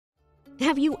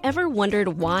Have you ever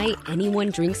wondered why anyone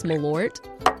drinks Malort?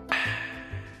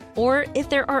 Or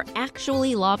if there are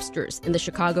actually lobsters in the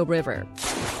Chicago River?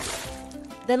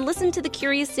 Then listen to the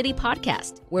Curious City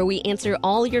podcast, where we answer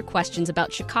all your questions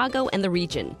about Chicago and the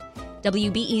region.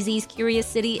 WBEZ's Curious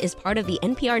City is part of the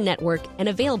NPR network and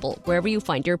available wherever you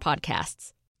find your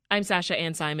podcasts. I'm Sasha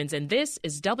Ann Simons, and this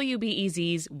is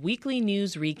WBEZ's Weekly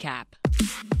News Recap.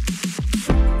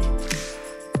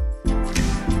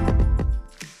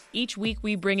 Each week,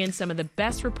 we bring in some of the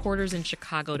best reporters in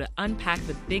Chicago to unpack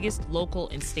the biggest local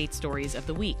and state stories of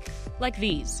the week, like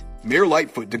these. Mayor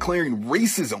Lightfoot declaring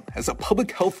racism as a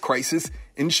public health crisis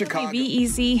in Chicago.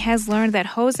 WBEZ has learned that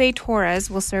Jose Torres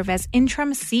will serve as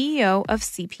interim CEO of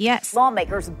CPS.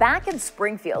 Lawmakers back in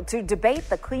Springfield to debate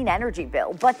the clean energy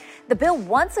bill, but the bill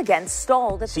once again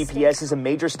stalled. CPS is a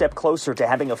major step closer to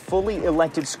having a fully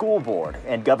elected school board,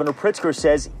 and Governor Pritzker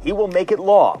says he will make it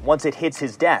law once it hits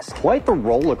his desk. Quite the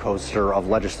roller coaster of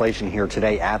legislation here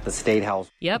today at the State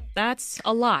House. Yep, that's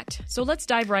a lot. So let's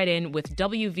dive right in with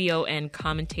WVON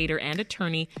commentator and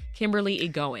attorney Kimberly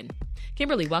Egoin.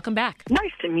 Kimberly, welcome back.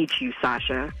 Nice to meet you,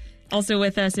 Sasha. Also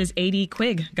with us is A.D.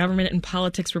 Quigg, government and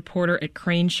politics reporter at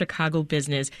Crane Chicago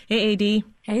Business. Hey, A.D.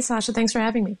 Hey, Sasha. Thanks for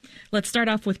having me. Let's start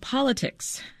off with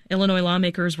politics. Illinois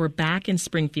lawmakers were back in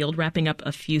Springfield wrapping up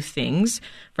a few things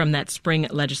from that spring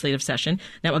legislative session.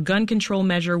 Now, a gun control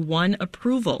measure won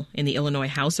approval in the Illinois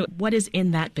House. So what is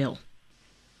in that bill?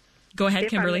 Go ahead,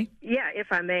 Kimberly. If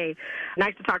I may.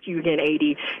 Nice to talk to you again,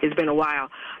 A.D. It's been a while.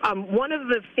 One of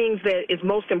the things that is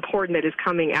most important that is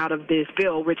coming out of this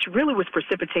bill, which really was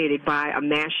precipitated by a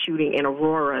mass shooting in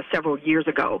Aurora several years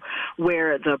ago,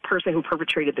 where the person who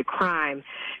perpetrated the crime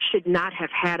should not have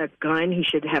had a gun. He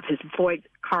should have his FOID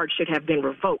card should have been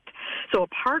revoked. So a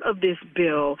part of this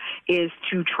bill is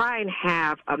to try and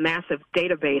have a massive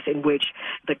database in which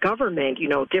the government,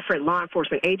 different law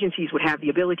enforcement agencies would have the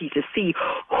ability to see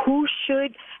who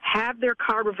should have their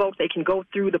card revoked. They can go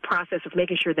through the process of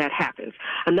making sure that happens.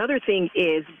 Another thing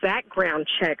is background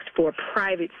checks for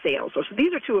private sales. So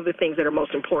these are two of the things that are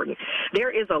most important. There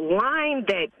is a line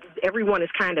that everyone is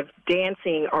kind of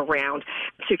dancing around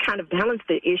to kind of balance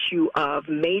the issue of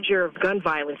major gun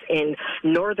violence in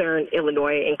northern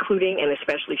Illinois, including and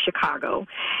especially Chicago,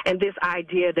 and this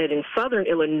idea that in southern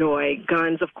Illinois,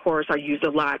 guns, of course, are used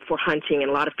a lot for hunting, and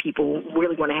a lot of people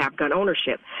really want to have gun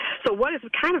ownership. So what is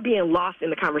kind of being lost in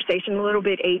the conversation a little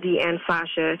bit, A.D. and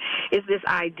Sasha, is this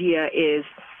idea is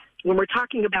when we're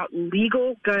talking about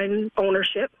legal gun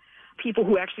ownership, people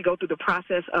who actually go through the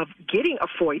process of getting a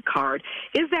FOID card,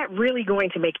 is that really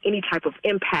going to make any type of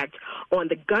impact on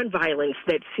the gun violence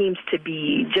that seems to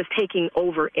be just taking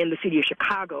over in the city of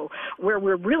Chicago, where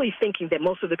we're really thinking that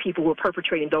most of the people who are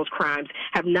perpetrating those crimes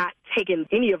have not taken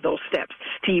any of those steps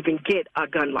to even get a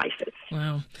gun license.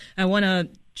 Wow. I want to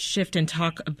shift and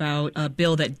talk about a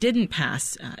bill that didn't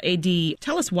pass. A.D.,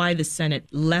 tell us why the Senate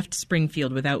left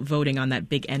Springfield without voting on that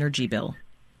big energy bill.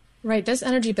 Right. This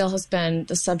energy bill has been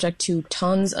the subject to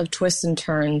tons of twists and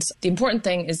turns. The important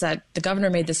thing is that the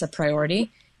governor made this a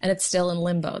priority, and it's still in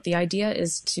limbo. The idea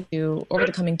is to, over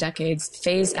the coming decades,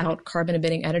 phase out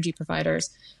carbon-emitting energy providers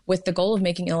with the goal of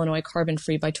making Illinois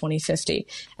carbon-free by 2050.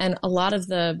 And a lot of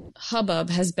the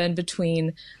hubbub has been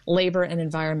between labor and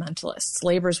environmentalists.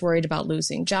 Labor's worried about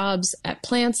losing jobs at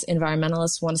plants.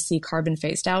 Environmentalists want to see carbon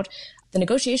phased out. The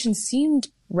negotiations seemed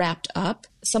wrapped up.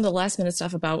 Some of the last minute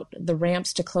stuff about the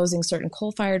ramps to closing certain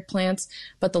coal-fired plants.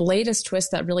 But the latest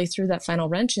twist that really threw that final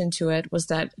wrench into it was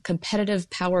that Competitive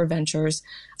Power Ventures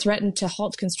threatened to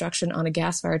halt construction on a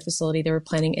gas-fired facility they were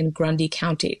planning in Grundy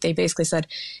County. They basically said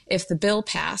if the bill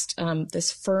passed,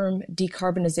 this firm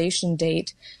decarbonization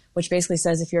date, which basically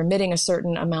says if you're emitting a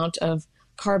certain amount of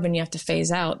carbon you have to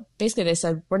phase out. Basically, they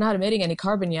said, we're not emitting any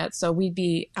carbon yet, so we'd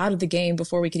be out of the game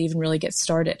before we could even really get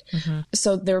started. Mm-hmm.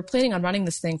 So they were planning on running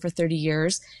this thing for 30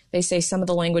 years. They say some of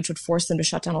the language would force them to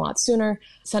shut down a lot sooner.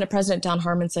 Senate President Don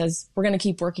Harmon says, we're going to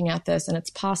keep working at this, and it's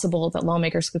possible that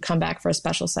lawmakers could come back for a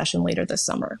special session later this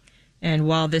summer. And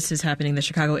while this is happening, the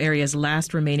Chicago area's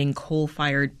last remaining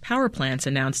coal-fired power plants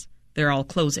announced they're all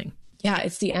closing. Yeah,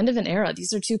 it's the end of an era.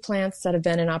 These are two plants that have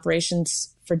been in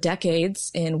operations for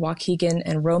decades in Waukegan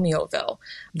and Romeoville.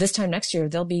 This time next year,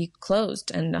 they'll be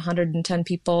closed and 110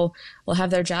 people will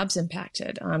have their jobs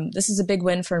impacted. This is a big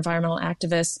win for environmental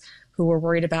activists who were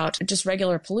worried about just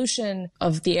regular pollution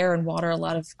of the air and water. A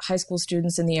lot of high school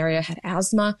students in the area had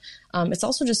asthma. It's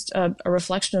also just a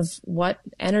reflection of what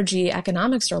energy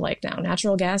economics are like now.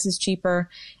 Natural gas is cheaper,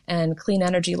 and clean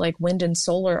energy like wind and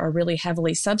solar are really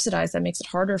heavily subsidized. That makes it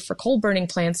harder for coal-burning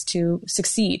plants to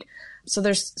succeed. So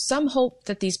there's some hope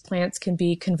that these plants can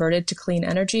be converted to clean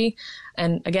energy.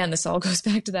 And again, this all goes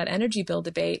back to that energy bill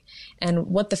debate and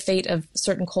what the fate of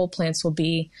certain coal plants will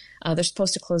be. They're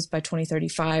supposed to close by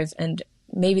 2035, and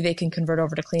maybe they can convert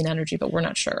over to clean energy, but we're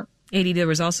not sure. Adie, there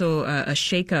was also a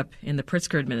shakeup in the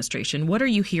Pritzker administration. What are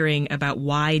you hearing about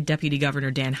why Deputy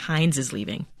Governor Dan Hines is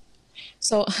leaving?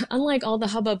 So unlike all the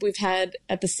hubbub we've had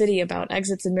at the city about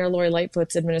exits in Mayor Lori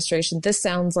Lightfoot's administration, this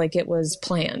sounds like it was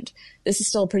planned. This is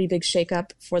still a pretty big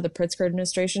shakeup for the Pritzker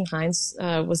administration. Dan Hines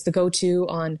was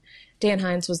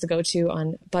the go-to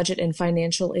on budget and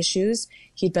financial issues.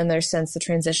 He'd been there since the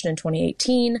transition in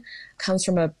 2018, comes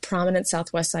from a prominent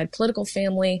Southwest Side political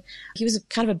family. He was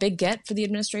kind of a big get for the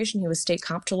administration. He was state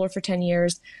comptroller for 10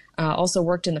 years, also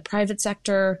worked in the private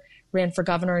sector, ran for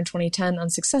governor in 2010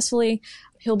 unsuccessfully.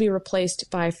 He'll be replaced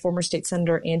by former state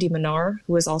senator Andy Manar,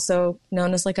 who is also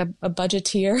known as like a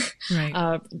budgeteer,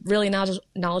 right. Really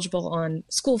knowledgeable on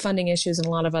school funding issues and a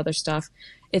lot of other stuff.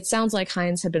 It sounds like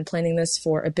Hines had been planning this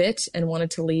for a bit and wanted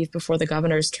to leave before the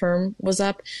governor's term was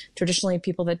up. Traditionally,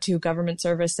 people that do government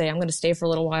service say, I'm going to stay for a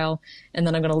little while and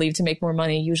then I'm going to leave to make more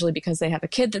money, usually because they have a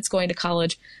kid that's going to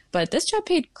college. But this job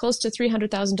paid close to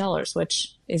 $300,000,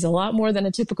 which is a lot more than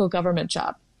a typical government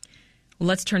job. Well,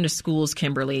 let's turn to schools,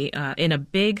 Kimberly. In a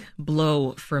big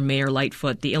blow for Mayor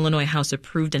Lightfoot, the Illinois House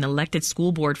approved an elected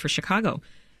school board for Chicago.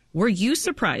 Were you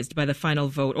surprised by the final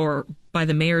vote or by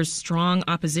the mayor's strong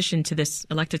opposition to this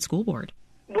elected school board?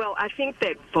 Well, I think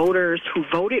that voters who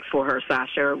voted for her,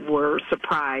 Sasha, were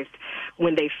surprised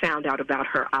when they found out about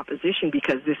her opposition,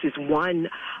 because this is one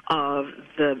of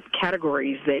the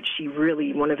categories that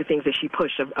one of the things that she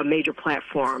pushed, a major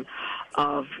platform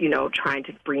of, trying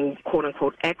to bring, quote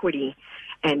unquote, equity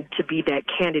and to be that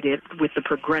candidate with the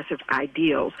progressive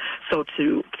ideals. So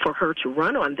for her to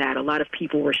run on that, a lot of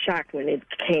people were shocked when it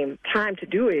came time to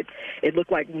do it. It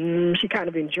looked like she kind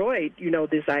of enjoyed,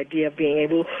 this idea of being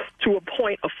able to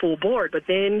appoint a full board, but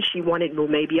then she wanted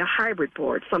maybe a hybrid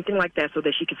board, something like that, so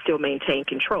that she could still maintain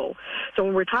control. So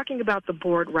when we're talking about the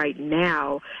board right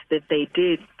now that they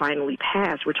did finally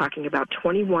pass, we're talking about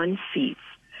 21 seats.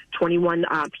 21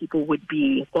 people would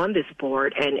be on this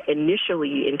board, and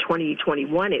initially in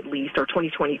 2021 at least, or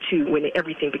 2022, when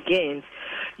everything begins,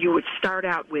 you would start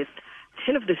out with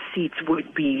 10 of the seats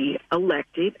would be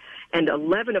elected, and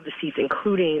 11 of the seats,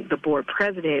 including the board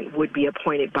president, would be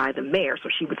appointed by the mayor. So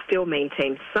she would still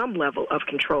maintain some level of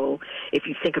control if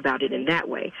you think about it in that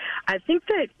way. I think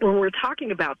that when we're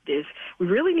talking about this, we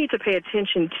really need to pay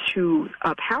attention to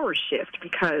a power shift,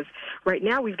 because right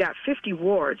now we've got 50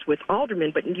 wards with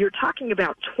aldermen, but you're talking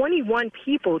about 21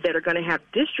 people that are going to have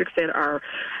districts that are,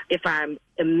 if I'm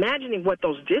imagining what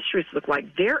those districts look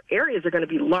like, their areas are going to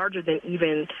be larger than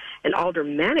even an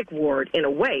aldermanic ward in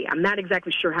a way. I'm not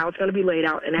exactly sure how it's going to be laid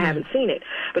out, and I haven't seen it.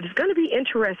 But it's going to be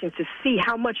interesting to see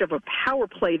how much of a power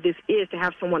play this is to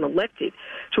have someone elected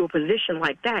to a position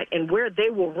like that, and where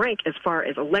they will rank as far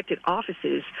as elected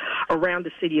offices around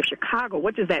the city of Chicago.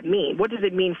 What does that mean? What does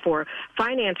it mean for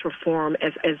finance reform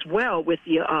as well with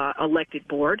the elected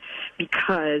board?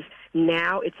 Because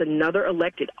now it's another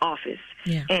elected office.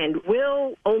 Yeah. And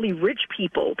will only rich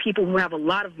people who have a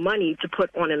lot of money to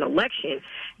put on an election,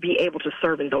 be able to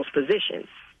serve in those positions?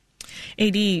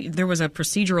 Adie, there was a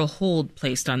procedural hold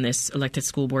placed on this elected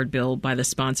school board bill by the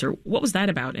sponsor. What was that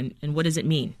about, and what does it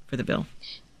mean for the bill?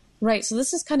 Right. So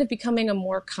this is kind of becoming a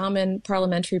more common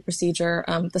parliamentary procedure.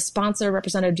 The sponsor,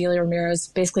 Representative Delia Ramirez,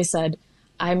 basically said,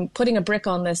 I'm putting a brick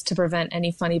on this to prevent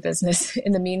any funny business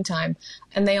in the meantime.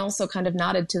 And they also kind of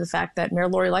nodded to the fact that Mayor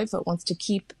Lori Lightfoot wants to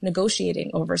keep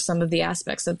negotiating over some of the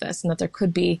aspects of this, and that there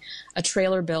could be a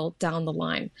trailer bill down the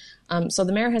line. So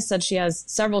the mayor has said she has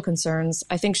several concerns.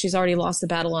 I think she's already lost the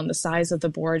battle on the size of the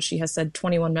board. She has said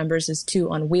 21 members is too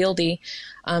unwieldy.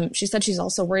 She said she's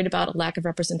also worried about a lack of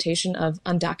representation of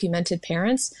undocumented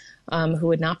parents who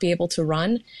would not be able to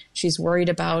run. She's worried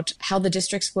about how the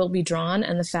districts will be drawn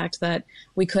and the fact that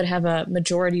we could have a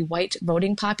majority white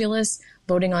voting populace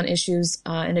voting on issues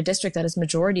in a district that is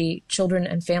majority children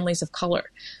and families of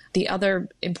color. The other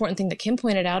important thing that Kim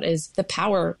pointed out is the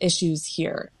power issues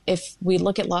here. If we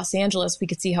look at Los Angeles, we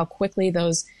could see how quickly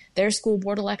their school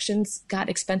board elections got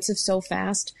expensive so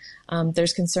fast.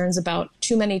 There's concerns about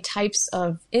too many types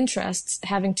of interests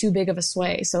having too big of a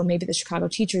sway. So maybe the Chicago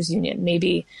Teachers Union,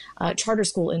 maybe charter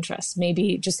school interests,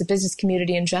 maybe just the business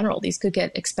community in general. These could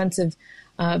get expensive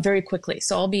very quickly.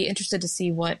 So I'll be interested to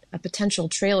see what a potential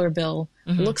trailer bill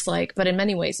looks like. But in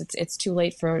many ways, it's too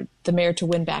late for the mayor to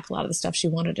win back a lot of the stuff she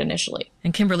wanted initially.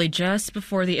 And Kimberly, just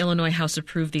before the Illinois House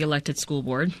approved the elected school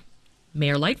board,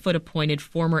 Mayor Lightfoot appointed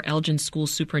former Elgin School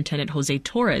Superintendent Jose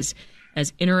Torres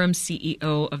as interim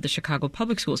CEO of the Chicago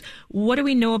Public Schools. What do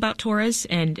we know about Torres,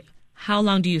 and how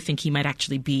long do you think he might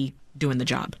actually be doing the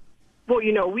job? Well,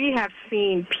 we have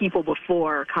seen people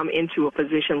before come into a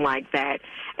position like that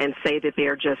and say that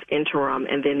they're just interim,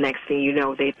 and then next thing you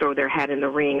know, they throw their hat in the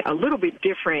ring. A little bit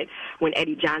different when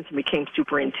Eddie Johnson became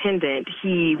superintendent.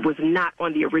 He was not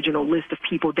on the original list of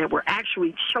people that were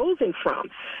actually chosen from.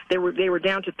 They were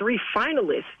down to 3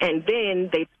 finalists, and then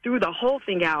they threw the whole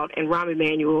thing out, and Rahm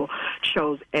Emanuel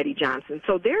chose Eddie Johnson.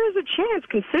 So there is a chance,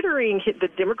 considering the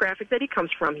demographic that he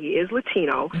comes from. He is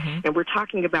Latino, and we're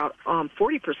talking about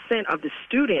 40% of the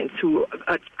students who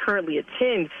currently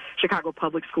attend Chicago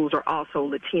Public Schools are also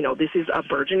Latino. This is a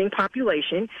burgeoning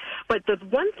population. But the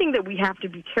one thing that we have to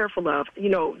be careful of,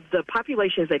 the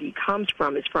populations that he comes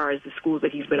from as far as the schools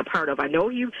that he's been a part of. I know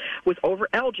he was over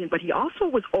Elgin, but he also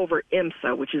was over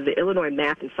IMSA, which is the Illinois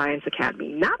Math and Science Academy.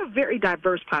 Not a very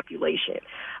diverse population.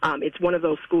 It's one of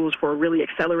those schools for really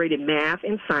accelerated math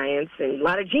and science, and a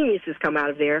lot of geniuses come out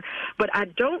of there. But I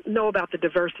don't know about the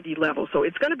diversity level. So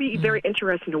it's going to be very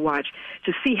interesting to watch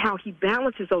to see how he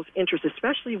balances those interests,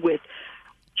 especially with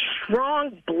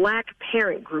strong black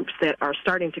parent groups that are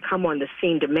starting to come on the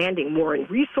scene demanding more in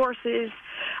resources,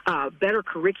 better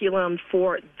curriculum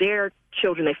for their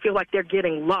children. They feel like they're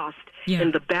getting lost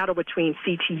in the battle between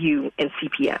CTU and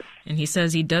CPS. And he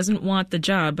says he doesn't want the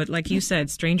job, but like you said,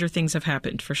 stranger things have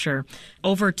happened for sure.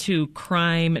 Over to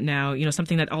crime now,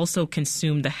 something that also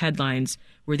consumed the headlines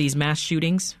were these mass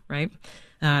shootings, right?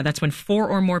 That's when 4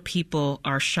 or more people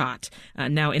are shot.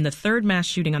 Now, in the third mass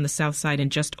shooting on the South Side in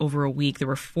just over a week, there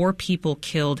were 4 people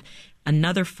killed,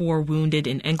 another 4 wounded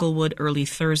in Englewood early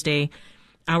Thursday.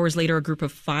 Hours later, a group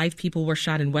of 5 people were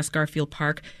shot in West Garfield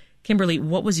Park. Kimberly,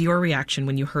 what was your reaction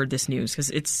when you heard this news? Because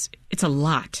it's a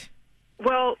lot.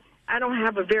 Well, I don't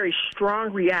have a very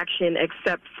strong reaction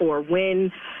except for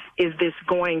when is this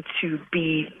going to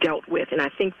be dealt with? And I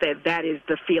think that is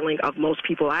the feeling of most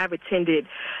people. I've attended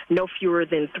no fewer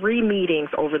than 3 meetings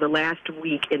over the last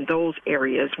week in those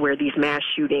areas where these mass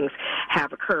shootings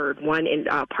have occurred. One in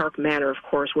Park Manor, of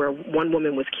course, where 1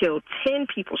 woman was killed, 10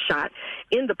 people shot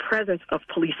in the presence of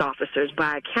police officers.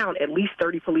 By count, at least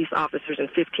 30 police officers and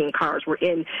 15 cars were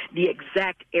in the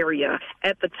exact area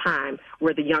at the time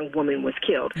where the young woman was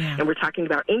killed. Yeah. And we're talking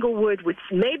about Englewood, which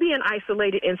may be an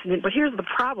isolated incident, but here's the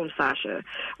problem, Sasha.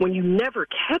 When you never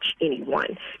catch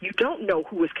anyone, you don't know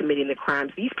who is committing the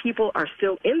crimes. These people are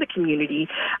still in the community,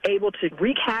 able to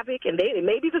wreak havoc, and they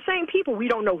may be the same people. We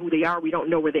don't know who they are. We don't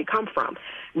know where they come from.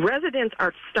 Residents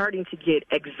are starting to get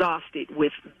exhausted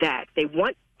with that. They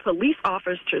want police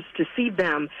officers to see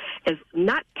them as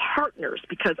not partners,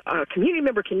 because a community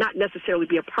member cannot necessarily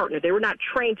be a partner. They were not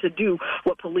trained to do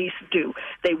what police do.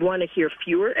 They want to hear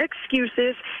fewer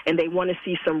excuses, and they want to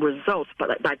see some results.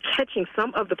 But by catching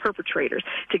some of the perpetrators,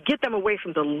 to get them away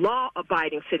from the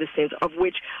law-abiding citizens, of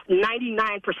which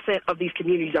 99% of these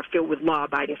communities are filled with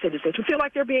law-abiding citizens who feel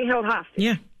like they're being held hostage.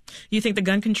 Yeah. You think the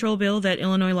gun control bill that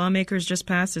Illinois lawmakers just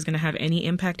passed is going to have any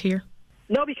impact here?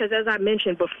 No, because as I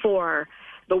mentioned before,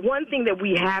 the one thing that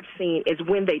we have seen is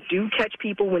when they do catch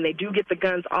people, when they do get the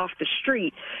guns off the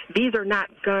street, these are not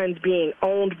guns being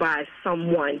owned by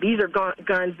someone. These are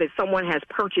guns that someone has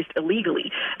purchased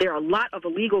illegally. There are a lot of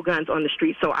illegal guns on the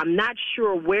street, so I'm not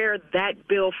sure where that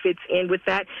bill fits in with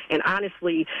that. And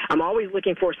honestly, I'm always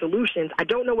looking for solutions. I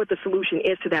don't know what the solution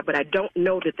is to that, but I don't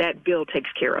know that bill takes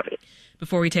care of it.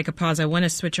 Before we take a pause, I want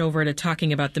to switch over to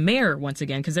talking about the mayor once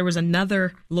again, because there was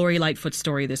another Lori Lightfoot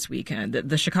story this week.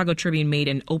 The Chicago Tribune made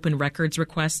an open records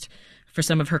request for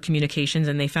some of her communications,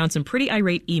 and they found some pretty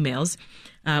irate emails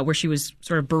where she was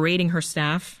sort of berating her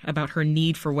staff about her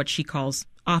need for what she calls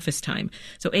office time.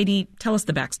 So, AD, tell us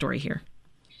the backstory here.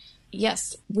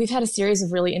 Yes, we've had a series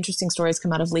of really interesting stories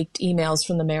come out of leaked emails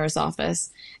from the mayor's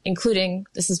office, including,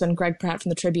 this has been Greg Pratt from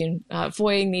the Tribune,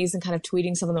 foiling these and kind of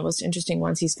tweeting some of the most interesting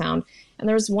ones he's found. And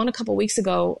there was one a couple weeks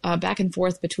ago, back and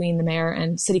forth between the mayor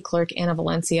and city clerk Anna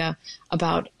Valencia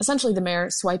about essentially the mayor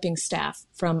swiping staff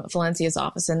from Valencia's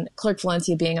office, and Clerk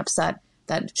Valencia being upset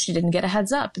that she didn't get a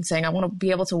heads up and saying, I want to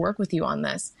be able to work with you on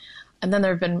this. And then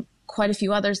there have been quite a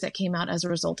few others that came out as a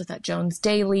result of that Jones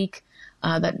Day leak,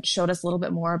 that showed us a little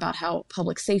bit more about how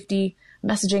public safety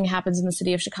messaging happens in the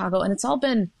city of Chicago. And it's all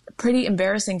been pretty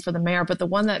embarrassing for the mayor. But the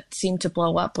one that seemed to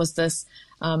blow up was this.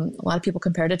 A lot of people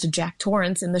compared it to Jack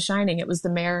Torrance in The Shining. It was the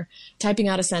mayor typing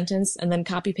out a sentence and then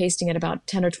copy pasting it about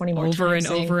 10 or 20 more times.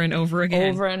 Over and over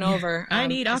again. Over and over. I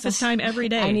need office time every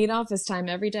day. I need office time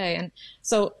every day. And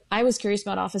so I was curious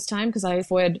about office time because I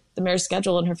FOIA'd the mayor's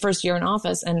schedule in her first year in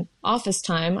office. And office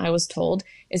time, I was told,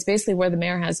 is basically where the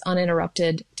mayor has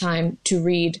uninterrupted time to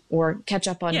read or catch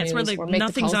up on news where or make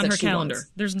the calls on that her she calendar.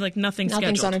 wants. There's nothing's on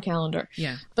scheduled. her calendar.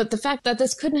 Yeah. But the fact that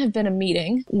this couldn't have been a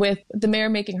meeting with the mayor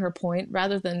making her point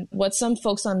rather than what some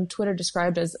folks on Twitter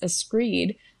described as a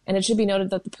screed. And it should be noted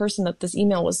that the person that this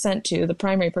email was sent to, the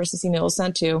primary person this email was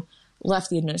sent to,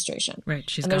 left the administration. Right,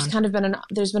 she's and gone.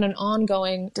 There's been an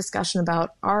ongoing discussion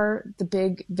about, are the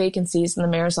big vacancies in the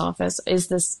mayor's office, is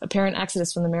this apparent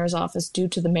exodus from the mayor's office due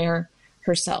to the mayor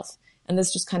herself? And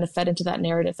this just kind of fed into that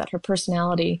narrative that her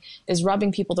personality is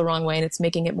rubbing people the wrong way and it's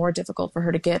making it more difficult for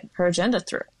her to get her agenda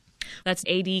through. That's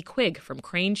A.D. Quigg from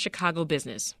Crane Chicago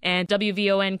Business and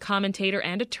WVON commentator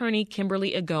and attorney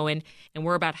Kimberly Egoin. And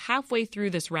we're about halfway through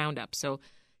this roundup, so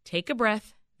take a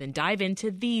breath. Then dive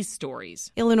into these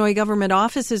stories. Illinois government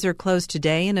offices are closed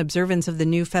today in observance of the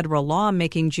new federal law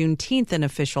making Juneteenth an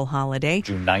official holiday.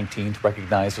 June 19th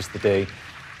recognizes the day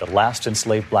the last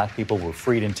enslaved black people were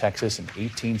freed in Texas in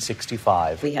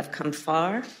 1865. We have come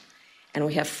far, and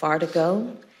we have far to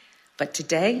go, but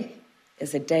today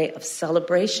is a day of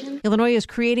celebration. Illinois is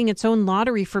creating its own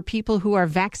lottery for people who are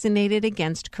vaccinated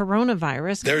against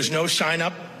coronavirus. There's no sign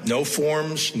up, no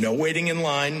forms, no waiting in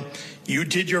line. You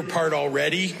did your part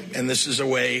already, and this is a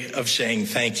way of saying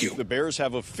thank you. The Bears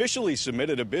have officially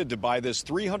submitted a bid to buy this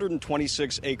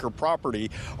 326-acre property,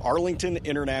 Arlington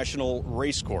International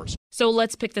Racecourse. So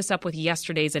let's pick this up with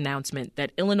yesterday's announcement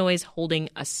that Illinois is holding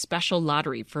a special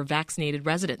lottery for vaccinated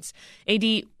residents. AD,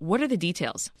 what are the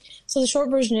details? So the short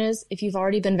version is, if you've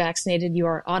already been vaccinated, you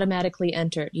are automatically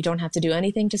entered. You don't have to do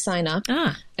anything to sign up.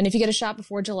 And if you get a shot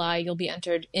before July, you'll be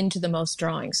entered into the most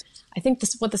drawings. I think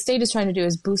what the state is trying to do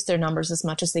is boost their numbers as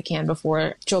much as they can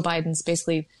before Joe Biden's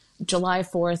basically July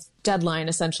 4th deadline,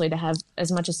 essentially, to have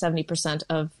as much as 70%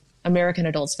 of American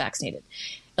adults vaccinated.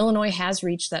 Illinois has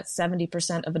reached that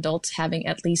 70% of adults having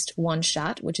at least one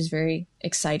shot, which is very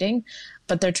exciting.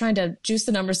 But they're trying to juice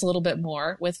the numbers a little bit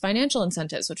more with financial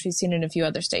incentives, which we've seen in a few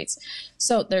other states.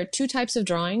 So there are two types of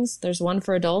drawings. There's one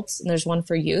for adults and there's one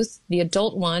for youth. The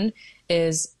adult one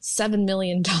is $7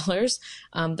 million.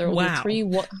 There will be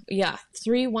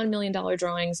three $1 million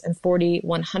drawings and 40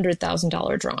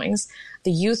 $100,000 drawings.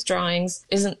 The youth drawings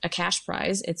isn't a cash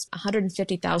prize. It's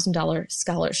 $150,000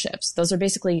 scholarships. Those are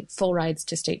basically full rides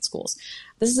to state schools.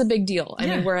 This is a big deal. I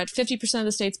mean, we're at 50% of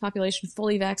the state's population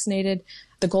fully vaccinated.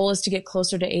 The goal is to get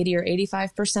closer to 80 or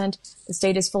 85%. The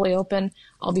state is fully open.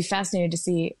 I'll be fascinated to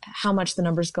see how much the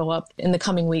numbers go up in the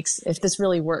coming weeks if this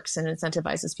really works and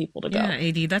incentivizes people to go. Yeah,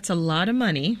 AD, that's a lot of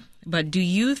money. But do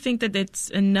you think that it's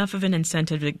enough of an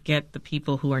incentive to get the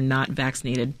people who are not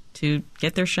vaccinated to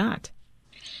get their shot?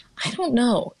 I don't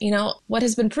know. You know, what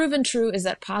has been proven true is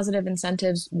that positive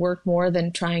incentives work more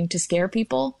than trying to scare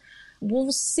people.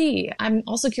 We'll see. I'm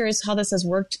also curious how this has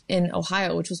worked in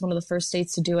Ohio, which was one of the first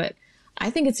states to do it. I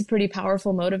think it's a pretty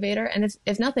powerful motivator. And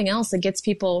if nothing else, it gets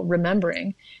people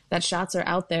remembering that shots are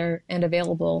out there and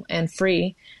available and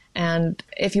free. And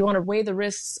if you want to weigh the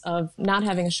risks of not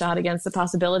having a shot against the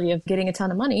possibility of getting a ton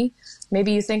of money,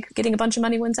 maybe you think getting a bunch of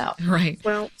money wins out. Right.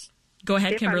 Well, go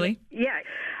ahead, Kimberly.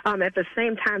 At the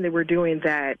same time that we're doing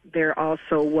that, there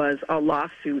also was a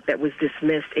lawsuit that was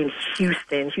dismissed in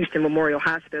Houston. Houston Memorial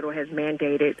Hospital has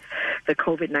mandated the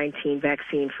COVID-19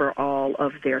 vaccine for all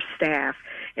of their staff,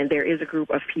 and there is a group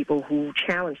of people who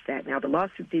challenged that. Now, the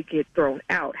lawsuit did get thrown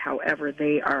out. However,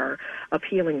 they are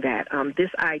appealing that.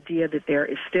 This idea that there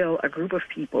is still a group of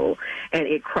people, and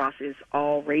it crosses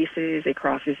all races, it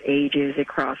crosses ages, it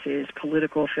crosses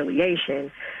political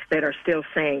affiliation, that are still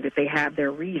saying that they have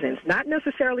their reasons, not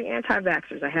necessarily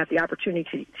anti-vaxxers. I had the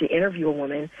opportunity to interview a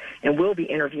woman, and will be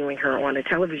interviewing her on a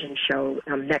television show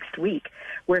next week,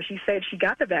 where she said she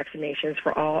got the vaccinations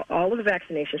for all of the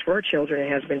vaccinations for her children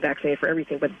and has been vaccinated for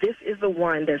everything, but this is the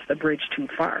one that's the bridge too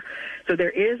far. So there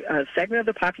is a segment of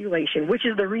the population, which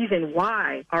is the reason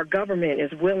why our government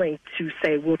is willing to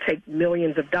say we'll take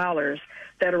millions of dollars,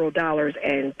 federal dollars,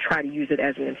 and try to use it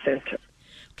as an incentive.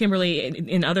 Kimberly,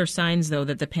 in other signs, though,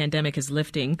 that the pandemic is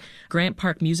lifting, Grant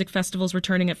Park Music Festival is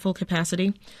returning at full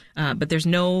capacity, but there's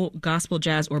no gospel,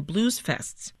 jazz, or blues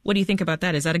fests. What do you think about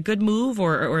that? Is that a good move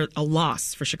or a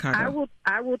loss for Chicago?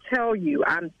 I will tell you,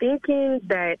 I'm thinking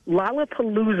that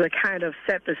Lollapalooza kind of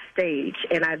set the stage,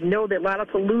 and I know that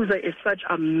Lollapalooza is such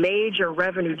a major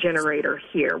revenue generator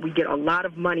here. We get a lot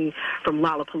of money from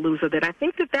Lollapalooza that I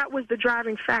think that was the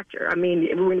driving factor. I mean,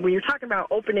 when you're talking about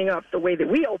opening up the way that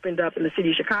we opened up in the city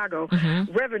of Chicago,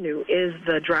 revenue is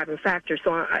the driving factor.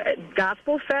 So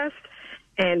Gospel Fest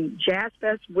And Jazz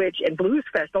Fest, and Blues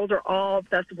Fest, those are all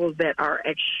festivals that are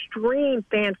extreme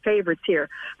fan favorites here,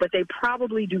 but they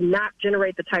probably do not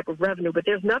generate the type of revenue. But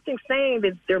there's nothing saying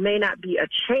that there may not be a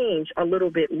change a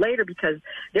little bit later, because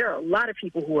there are a lot of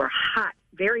people who are hot,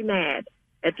 very mad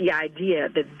at the idea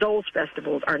that those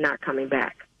festivals are not coming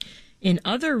back. In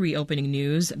other reopening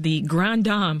news, the Grand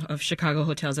Dame of Chicago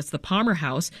hotels, that's the Palmer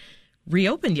House,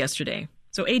 reopened yesterday.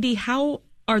 So, AD, how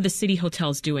are the city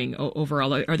hotels doing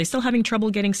overall? Are they still having trouble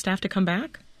getting staff to come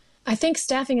back? I think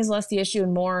staffing is less the issue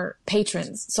and more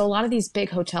patrons. So a lot of these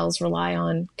big hotels rely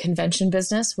on convention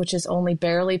business, which is only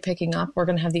barely picking up. We're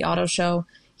going to have the auto show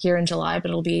here in July,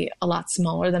 but it'll be a lot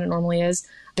smaller than it normally is.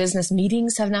 Business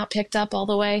meetings have not picked up all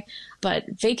the way, but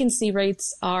vacancy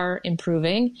rates are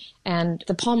improving, and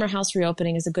the Palmer House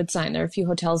reopening is a good sign. There are a few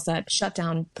hotels that shut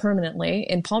down permanently.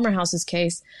 In Palmer House's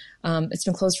case, it's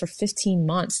been closed for 15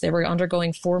 months. They were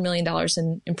undergoing $4 million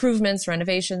in improvements,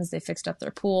 renovations. They fixed up their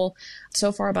pool.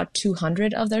 So far, about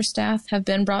 200 of their staff have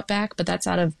been brought back, but that's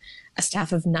out of a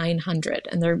staff of 900.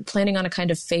 And they're planning on a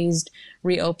kind of phased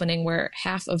reopening where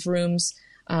half of rooms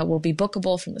will be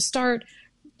bookable from the start.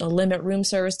 They'll limit room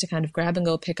service to kind of grab and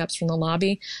go pickups from the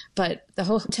lobby. But the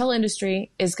hotel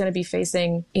industry is going to be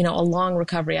facing, a long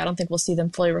recovery. I don't think we'll see them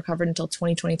fully recovered until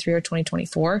 2023 or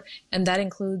 2024. And that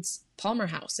includes Palmer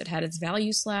House. It had its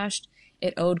value slashed.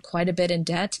 It owed quite a bit in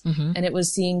debt, and it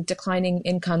was seeing declining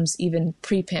incomes even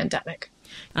pre-pandemic.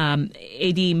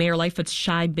 AD Mayor Lightfoot's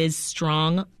Shy Biz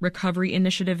Strong recovery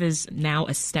initiative is now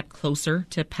a step closer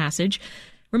to passage.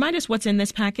 Remind us what's in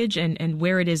this package and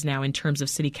where it is now in terms of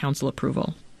city council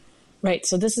approval. Right.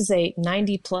 So this is a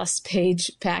 90-plus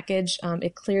page package.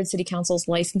 It cleared City Council's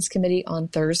License Committee on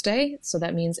Thursday. So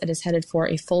that means it is headed for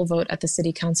a full vote at the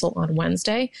City Council on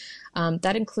Wednesday.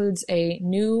 That includes a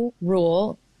new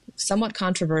rule, somewhat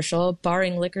controversial,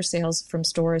 barring liquor sales from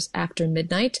stores after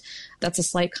midnight. That's a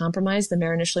slight compromise. The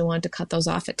mayor initially wanted to cut those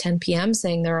off at 10 p.m.,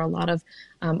 saying there are a lot of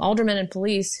aldermen and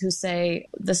police who say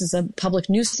this is a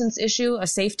public nuisance issue, a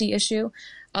safety issue.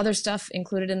 Other stuff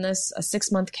included in this, a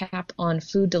 6-month cap on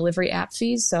food delivery app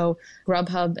fees. So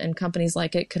Grubhub and companies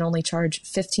like it can only charge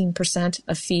 15%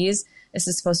 of fees. This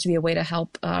is supposed to be a way to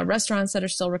help restaurants that are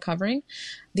still recovering.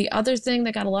 The other thing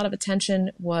that got a lot of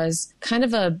attention was kind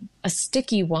of a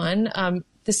sticky one.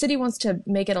 The city wants to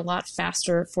make it a lot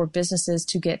faster for businesses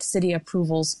to get city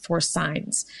approvals for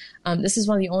signs. This is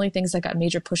one of the only things that got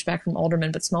major pushback from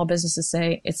aldermen, but small businesses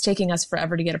say it's taking us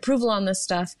forever to get approval on this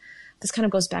stuff. This kind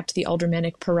of goes back to the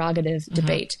aldermanic prerogative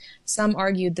debate. Some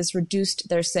argued this reduced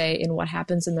their say in what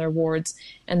happens in their wards,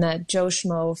 and that Joe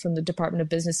Schmo from the Department of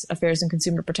Business Affairs and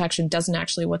Consumer Protection doesn't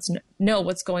actually know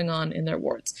what's going on in their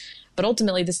wards. But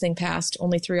ultimately, this thing passed.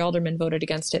 Only 3 aldermen voted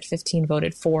against it, 15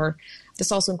 voted for.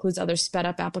 This also includes other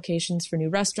sped-up applications for new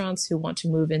restaurants who want to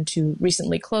move into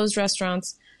recently closed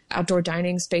restaurants. Outdoor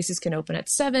dining spaces can open at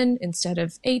 7 instead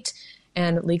of 8.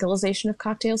 And legalization of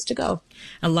cocktails to go.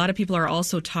 A lot of people are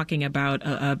also talking about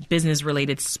a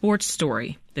business-related sports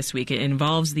story this week. It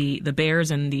involves the Bears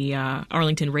and the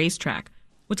Arlington racetrack.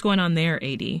 What's going on there,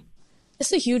 AD?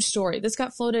 It's a huge story. This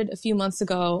got floated a few months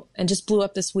ago and just blew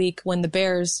up this week when the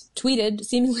Bears tweeted,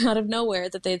 seemingly out of nowhere,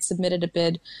 that they had submitted a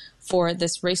bid for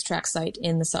this racetrack site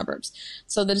in the suburbs.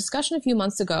 So the discussion a few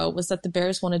months ago was that the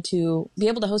Bears wanted to be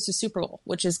able to host a Super Bowl,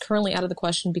 which is currently out of the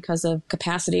question because of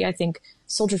capacity. I think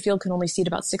Soldier Field can only seat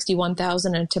about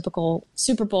 61,000. In a typical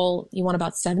Super Bowl, you want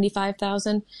about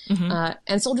 75,000.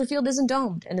 And Soldier Field isn't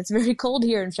domed, and it's very cold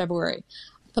here in February.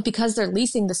 But because they're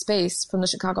leasing the space from the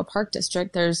Chicago Park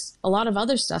District, there's a lot of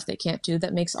other stuff they can't do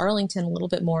that makes Arlington a little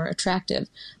bit more attractive.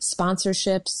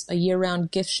 Sponsorships, a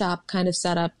year-round gift shop kind of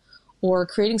setup, or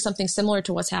creating something similar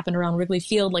to what's happened around Wrigley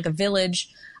Field, like a village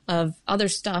of other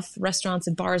stuff, restaurants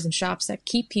and bars and shops that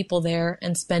keep people there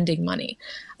and spending money.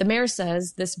 The mayor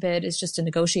says this bid is just a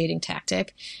negotiating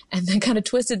tactic, and then kind of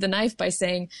twisted the knife by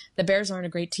saying the Bears aren't a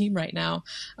great team right now.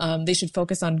 They should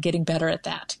focus on getting better at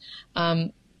that.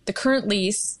 The current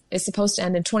lease is supposed to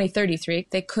end in 2033.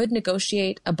 They could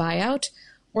negotiate a buyout,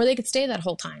 or they could stay that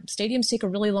whole time. Stadiums take a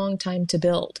really long time to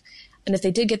build. And if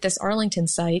they did get this Arlington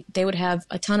site, they would have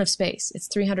a ton of space. It's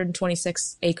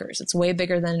 326 acres. It's way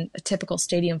bigger than a typical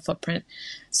stadium footprint.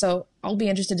 So I'll be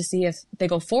interested to see if they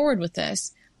go forward with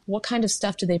this. What kind of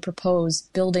stuff do they propose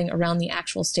building around the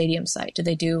actual stadium site? Do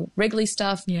they do Wrigley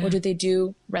stuff, or do they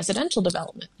do residential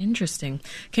development? Interesting.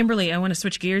 Kimberly, I want to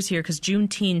switch gears here because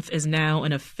Juneteenth is now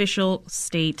an official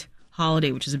state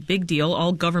holiday, which is a big deal.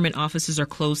 All government offices are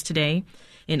closed today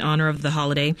in honor of the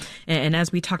holiday. And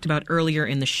as we talked about earlier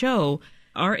in the show,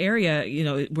 our area,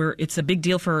 it's a big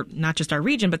deal for not just our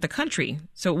region, but the country.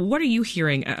 So what are you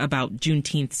hearing about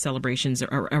Juneteenth celebrations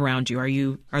around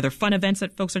you? Are there fun events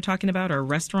that folks are talking about, or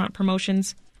restaurant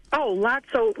promotions? Oh, lots.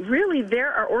 So really,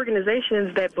 there are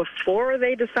organizations that before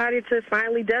they decided to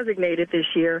finally designate it this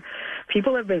year,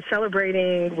 people have been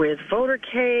celebrating with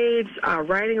votercades,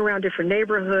 riding around different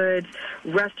neighborhoods,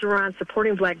 restaurants,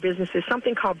 supporting black businesses,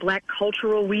 something called Black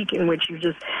Cultural Week, in which you're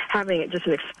just having just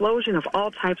an explosion of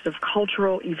all types of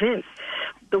cultural events.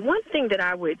 The one thing that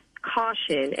I would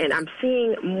caution, and I'm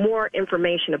seeing more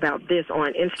information about this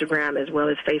on Instagram as well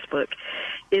as Facebook,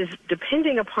 is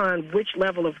depending upon which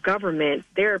level of government,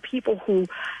 there are people who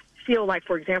feel like,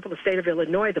 for example, the state of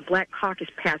Illinois, the Black Caucus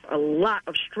passed a lot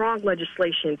of strong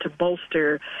legislation to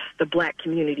bolster the black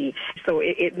community. So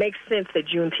it makes sense that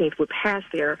Juneteenth would pass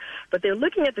there. But they're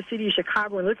looking at the city of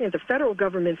Chicago and looking at the federal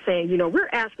government saying, we're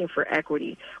asking for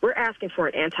equity. We're asking for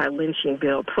an anti-lynching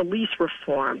bill, police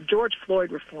reform, George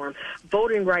Floyd reform,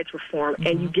 voting rights reform,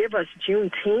 and you give us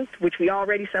Juneteenth, which we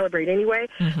already celebrate anyway.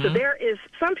 So there is,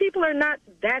 some people are not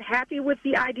that happy with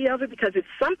the idea of it because it's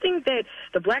something that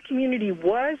the black community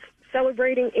was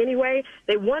celebrating anyway.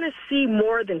 They want to see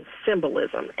more than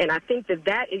symbolism. And I think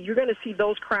that you're going to see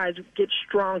those cries get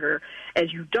stronger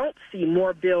as you don't see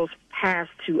more bills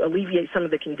passed to alleviate some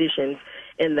of the conditions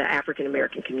in the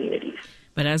African-American communities.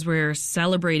 But as we're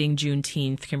celebrating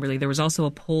Juneteenth, Kimberly, there was also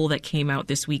a poll that came out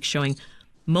this week showing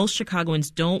most Chicagoans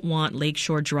don't want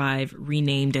Lakeshore Drive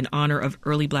renamed in honor of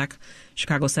early black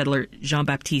Chicago settler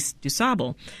Jean-Baptiste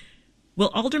DuSable. Will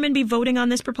aldermen be voting on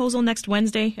this proposal next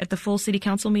Wednesday at the full city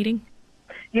council meeting?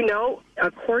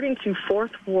 According to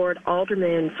 4th Ward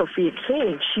Alderman Sophia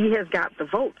King, she has got the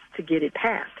votes to get it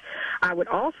passed. I would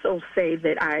also say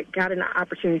that I got an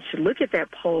opportunity to look at that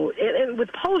poll. And with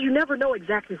polls, you never know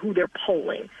exactly who they're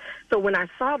polling. So when I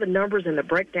saw the numbers and the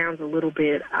breakdowns a little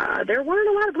bit, there weren't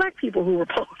a lot of black people who were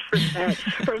polled for that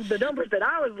from the numbers that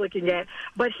I was looking at.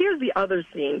 But here's the other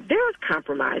thing. There's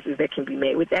compromises that can be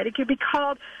made with that. It could be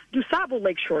called DuSable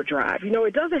Lakeshore Drive.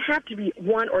 It doesn't have to be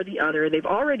one or the other. They've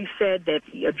already said that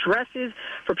the addresses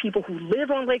for people who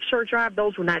live on Lakeshore Drive,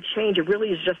 those will not change. It really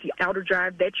is just the outer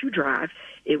drive that you drive.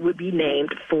 It would be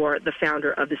named for the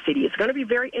founder of the city. It's going to be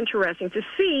very interesting to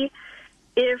see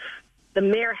if the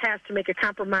mayor has to make a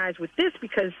compromise with this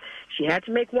because she had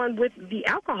to make one with the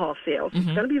alcohol sales. It's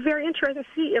going to be very interesting to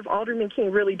see if Alderman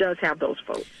King really does have those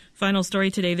votes. Final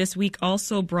story today. This week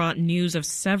also brought news of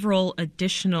several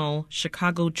additional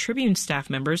Chicago Tribune staff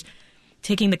members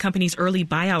taking the company's early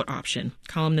buyout option.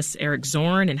 Columnists Eric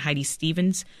Zorn and Heidi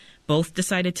Stevens both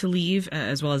decided to leave,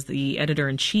 as well as the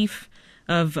editor-in-chief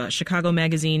of Chicago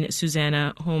Magazine,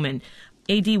 Susanna Homan.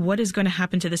 AD, what is going to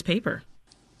happen to this paper?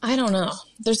 I don't know.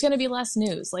 There's going to be less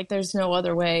news. There's no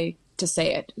other way to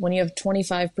say it. When you have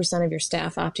 25% of your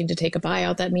staff opting to take a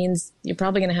buyout, that means you're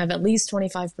probably going to have at least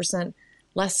 25%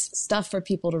 less stuff for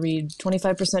people to read,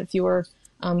 25% fewer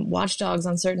watchdogs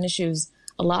on certain issues,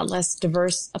 a lot less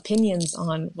diverse opinions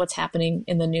on what's happening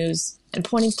in the news, and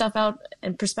pointing stuff out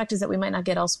and perspectives that we might not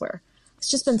get elsewhere. It's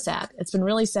just been sad. It's been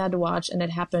really sad to watch, and it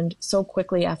happened so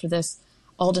quickly after this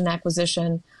Alden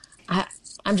acquisition.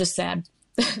 I'm just sad.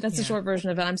 That's the short version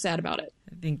of it. I'm sad about it.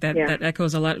 I think that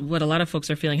echoes what a lot of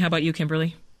folks are feeling. How about you,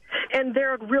 Kimberly? And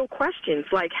there are real questions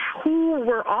like who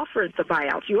were offered the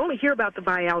buyouts. You only hear about the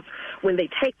buyouts when they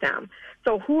take them.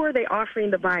 So who are they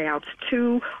offering the buyouts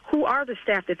to? Who are the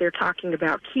staff that they're talking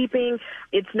about keeping?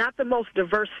 It's not the most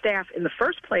diverse staff in the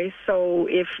first place. So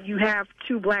if you have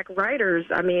 2 black writers,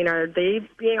 are they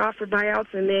being offered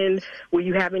buyouts? And then will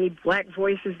you have any black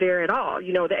voices there at all?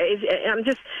 I'm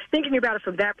just thinking about it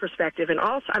from that perspective. And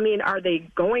also, are they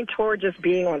going toward just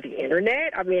being on the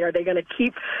internet? Are they going to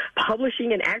keep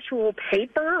publishing an actual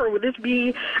paper, or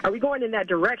are we going in that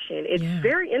direction? It's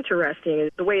very interesting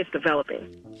the way it's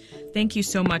developing. Thank you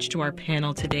so much to our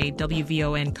panel today,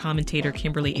 WVON commentator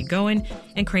Kimberly Egoin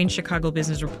and Crane Chicago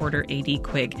business reporter A.D.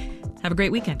 Quigg. Have a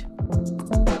great weekend.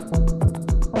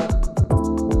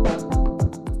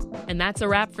 And that's a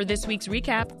wrap for this week's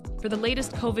recap. For the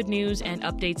latest COVID news and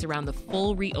updates around the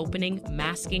full reopening,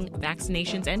 masking,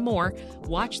 vaccinations, and more,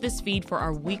 watch this feed for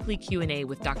our weekly Q&A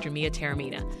with Dr. Mia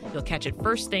Taormina. You'll catch it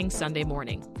first thing Sunday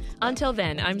morning. Until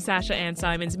then, I'm Sasha Ann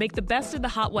Simons. Make the best of the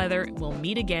hot weather. We'll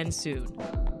meet again soon.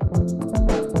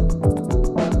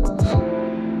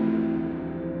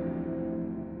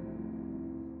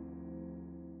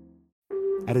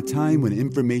 At a time when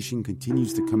information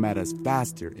continues to come at us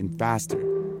faster and faster,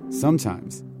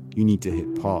 sometimes you need to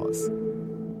hit pause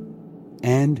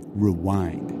and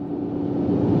rewind.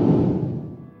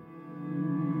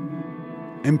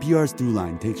 NPR's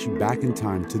Throughline takes you back in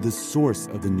time to the source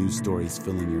of the news stories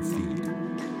filling your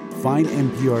feed. Find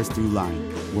NPR's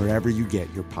Throughline wherever you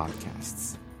get your podcasts.